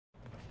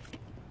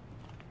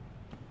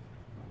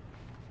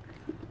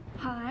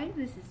Hi,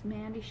 this is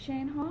Mandy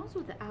Shanehalls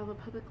with the Alva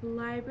Public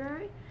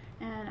Library,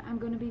 and I'm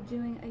going to be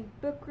doing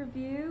a book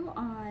review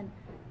on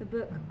the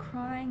book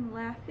Crying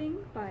Laughing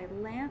by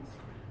Lance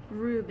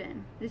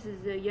Rubin. This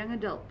is a young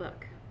adult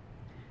book.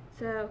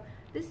 So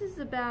this is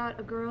about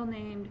a girl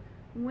named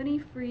Winnie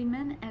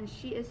Friedman, and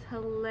she is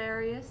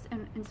hilarious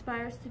and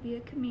inspires to be a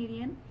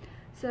comedian.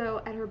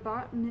 So at her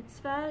bat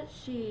mitzvah,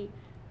 she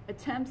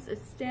attempts a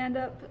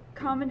stand-up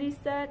comedy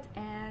set,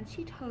 and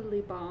she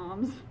totally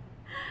bombs.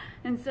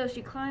 And so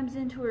she climbs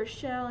into her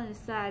shell and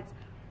decides,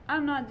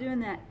 I'm not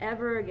doing that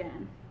ever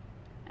again.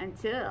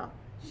 Until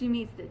she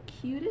meets the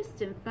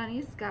cutest and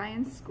funniest guy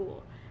in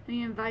school, and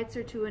he invites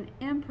her to an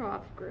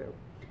improv group.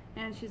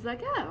 And she's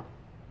like, oh,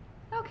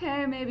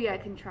 okay, maybe I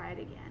can try it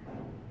again.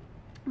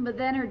 But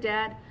then her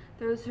dad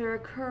throws her a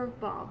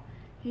curveball.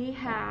 He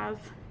has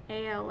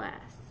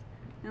ALS.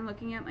 And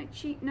looking at my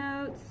cheat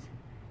notes,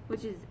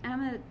 which is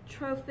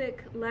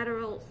amyotrophic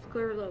lateral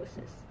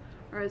sclerosis,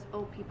 or as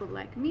old people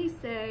like me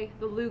say,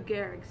 the Lou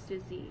Gehrig's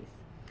disease.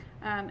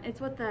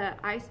 It's what the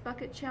Ice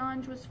Bucket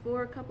Challenge was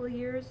for a couple of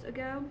years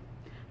ago.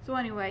 So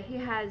anyway, he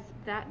has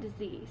that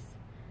disease.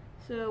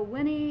 So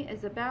Winnie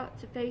is about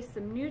to face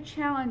some new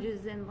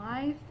challenges in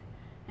life,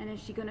 and is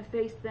she going to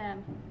face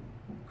them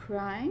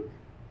crying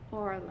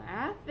or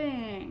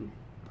laughing?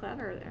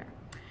 Clever there.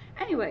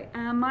 Anyway,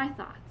 my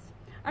thoughts.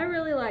 I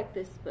really like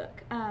this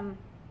book. The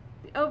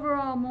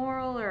overall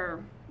moral,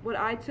 or what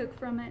I took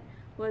from it,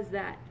 was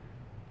that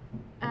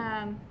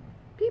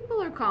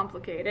people are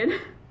complicated.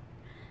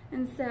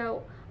 And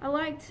so I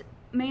liked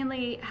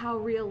mainly how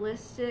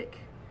realistic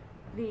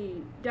the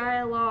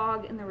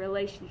dialogue and the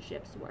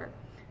relationships were,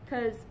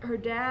 because her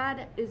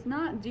dad is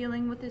not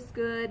dealing with this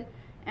good,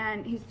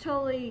 and he's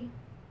totally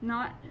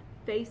not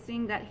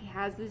facing that he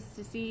has this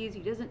disease. He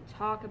doesn't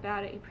talk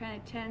about it. He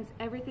pretends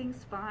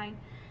everything's fine,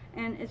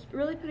 and it's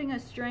really putting a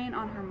strain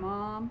on her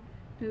mom,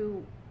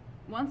 who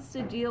wants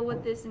to deal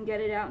with this and get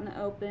it out in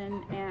the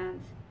open. And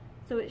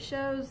so it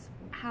shows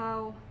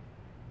how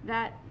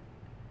that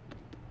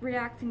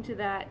reacting to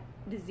that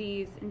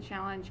disease and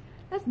challenge,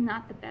 that's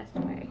not the best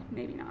way,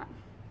 maybe not.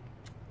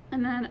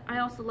 And then I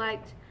also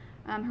liked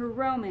her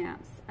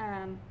romance.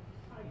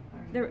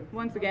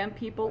 Once again,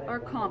 people are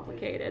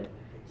complicated.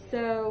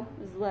 So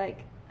it was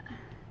like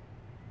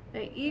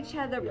they each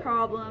had their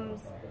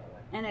problems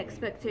and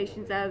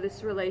expectations out of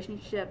this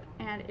relationship,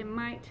 and it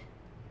might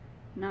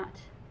not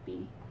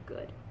be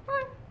good,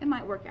 or it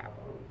might work out.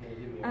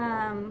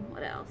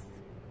 What else?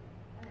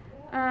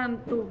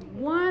 The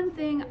one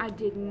thing I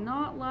did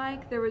not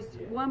like, there was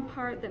one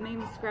part that made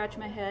me scratch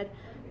my head.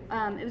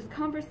 It was a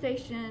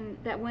conversation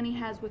that Winnie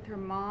has with her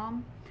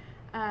mom.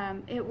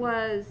 It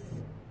was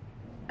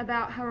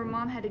about how her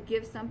mom had to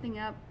give something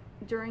up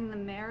during the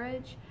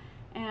marriage,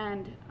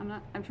 and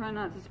I'm trying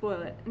not to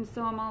spoil it. And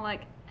so I'm all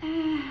like,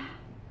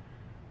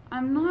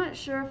 I'm not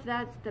sure if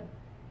that's the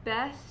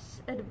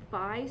best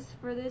advice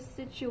for this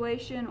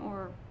situation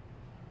or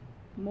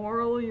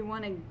moral you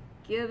want to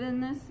give in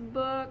this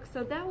book.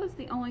 So that was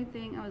the only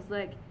thing I was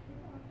like,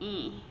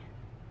 eh.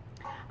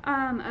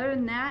 Other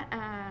than that,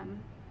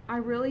 I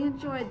really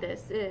enjoyed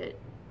this. It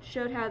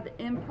showed how the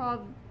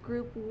improv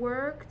group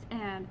worked,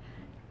 and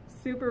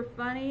super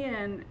funny,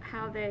 and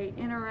how they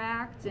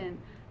interact, and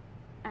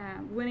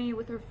Winnie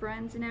with her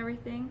friends and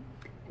everything,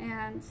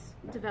 and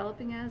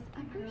developing as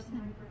a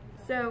person.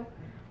 So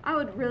I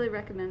would really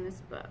recommend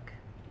this book.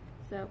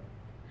 So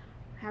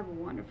have a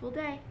wonderful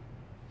day.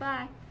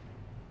 Bye.